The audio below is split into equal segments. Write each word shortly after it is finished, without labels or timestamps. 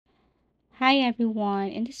Hi everyone,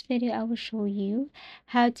 in this video I will show you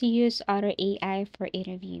how to use Otter AI for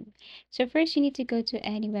interview. So first you need to go to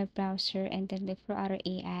any web browser and then look for Otter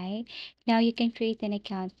AI. Now you can create an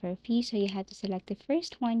account for free, so you have to select the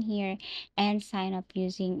first one here and sign up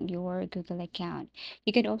using your Google account.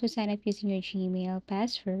 You can also sign up using your Gmail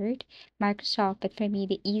password, Microsoft, but for me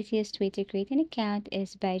the easiest way to create an account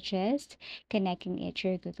is by just connecting it to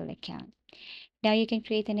your Google account. Now you can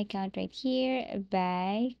create an account right here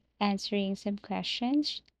by answering some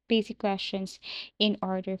questions, basic questions, in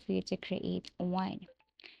order for you to create one.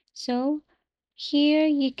 So here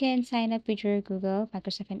you can sign up with your Google,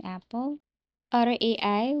 Microsoft, and Apple. Otter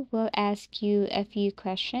AI will ask you a few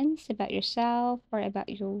questions about yourself or about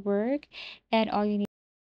your work, and all you need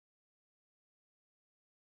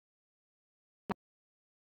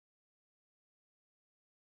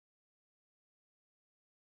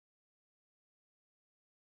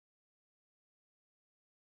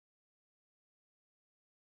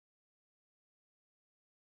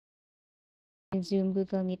is Zoom,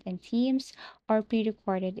 Google Meet, and Teams, or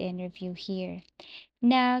pre-recorded interview here.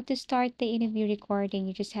 Now, to start the interview recording,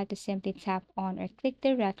 you just have to simply tap on or click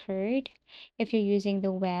the record if you're using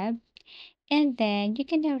the web. And then you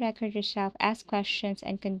can now record yourself, ask questions,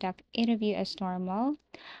 and conduct interview as normal.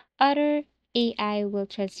 Other AI will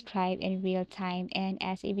transcribe in real time, and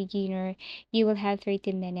as a beginner, you will have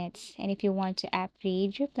 30 minutes. And if you want to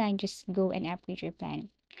upgrade your plan, just go and upgrade your plan.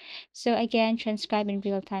 So again, transcribe in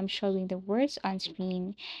real time, showing the words on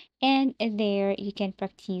screen. And there you can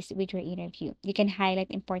practice with your interview. You can highlight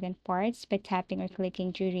important parts by tapping or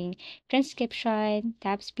clicking during transcription,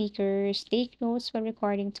 tap speakers, take notes while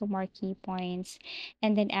recording to mark key points.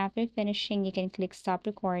 And then after finishing, you can click stop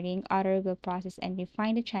recording. Auto will process and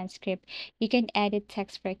refine the transcript. You can edit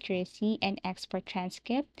text for accuracy and export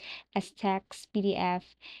transcript as text,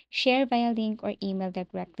 PDF, share via link or email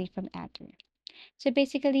directly from Auto. So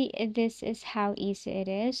basically, this is how easy it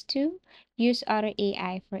is to use Otter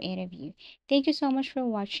AI for interview. Thank you so much for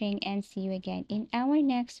watching and see you again in our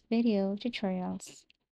next video tutorials.